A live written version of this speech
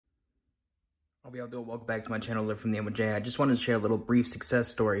Welcome back to my channel, Livefromtheend with Jay. I just wanted to share a little brief success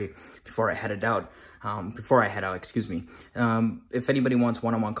story before I head out, excuse me. If anybody wants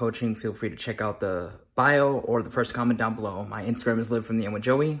one-on-one coaching, feel free to check out the bio or the first comment down below. My Instagram is Livefromtheend with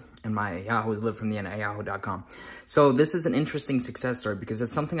Joey, and my Yahoo is livefromtheend@yahoo.com. So this is an interesting success story because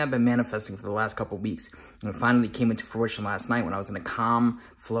it's something I've been manifesting for the last couple of weeks. And it finally came into fruition last night when I was in a calm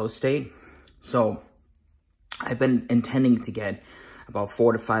flow state. So I've been intending to get about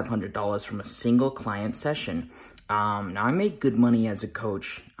 $400 to $500 from a single client session. Now I make good money as a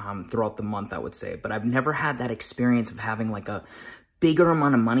coach throughout the month, I would say, but I've never had that experience of having like a bigger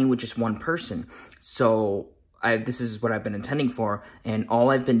amount of money with just one person. So this is what I've been intending for, and all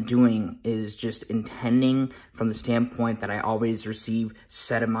I've been doing is just intending from the standpoint that I always receive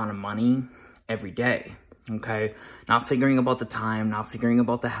set amount of money every day. Okay, not figuring about the time, not figuring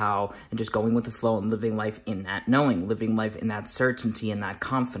about the how, and just going with the flow and living life in that knowing, living life in that certainty and that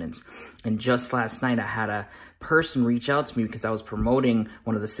confidence. And just last night, I had a person reach out to me because I was promoting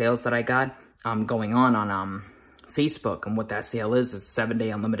one of the sales that I got going on Facebook. And what that sale is 7-day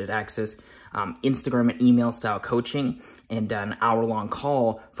unlimited access, Instagram and email style coaching, and an hour-long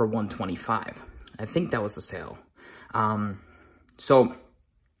call for $125. I think that was the sale.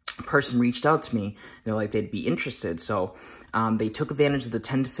 Person reached out to me. They're like, they'd be interested. So they took advantage of the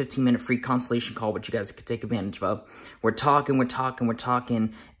 10 to 15 minute free consultation call, which you guys could take advantage of. We're talking.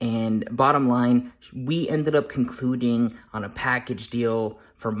 And bottom line, we ended up concluding on a package deal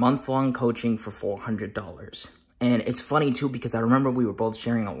for month-long coaching for $400. And it's funny too, because I remember we were both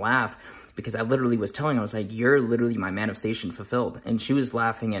sharing a laugh because I literally was telling her, I was like, you're literally my manifestation fulfilled. And she was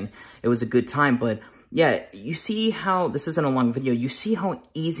laughing and it was a good time. But yeah, you see how, this isn't a long video, you see how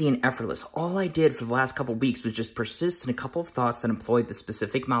easy and effortless. All I did for the last couple of weeks was just persist in a couple of thoughts that employed the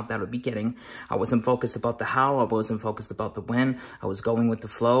specific amount that I would be getting. I wasn't focused about the how, I wasn't focused about the when, I was going with the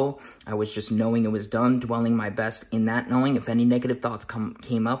flow. I was just knowing it was done, dwelling my best in that knowing. If any negative thoughts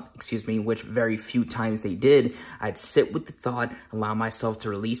came up, which very few times they did, I'd sit with the thought, allow myself to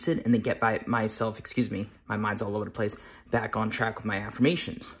release it, and then get myself, my mind's all over the place, back on track with my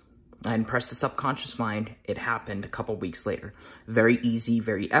affirmations. I impressed the subconscious mind. It happened a couple weeks later. Very easy,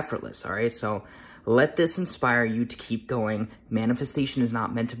 very effortless, all right? So let this inspire you to keep going. Manifestation is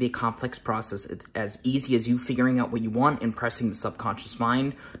not meant to be a complex process. It's as easy as you figuring out what you want, impressing the subconscious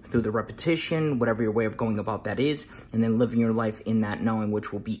mind through the repetition, whatever your way of going about that is, and then living your life in that knowing,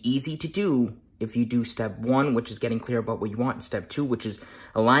 which will be easy to do if you do step 1, which is getting clear about what you want, and step 2, which is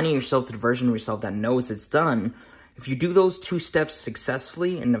aligning yourself to the version of yourself that knows it's done. If you do those 2 steps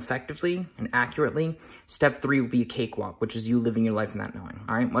successfully and effectively and accurately, step 3 will be a cakewalk, which is you living your life in that knowing.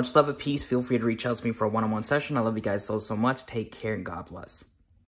 All right, much love and peace. Feel free to reach out to me for a one-on-one session. I love you guys so much. Take care and God bless.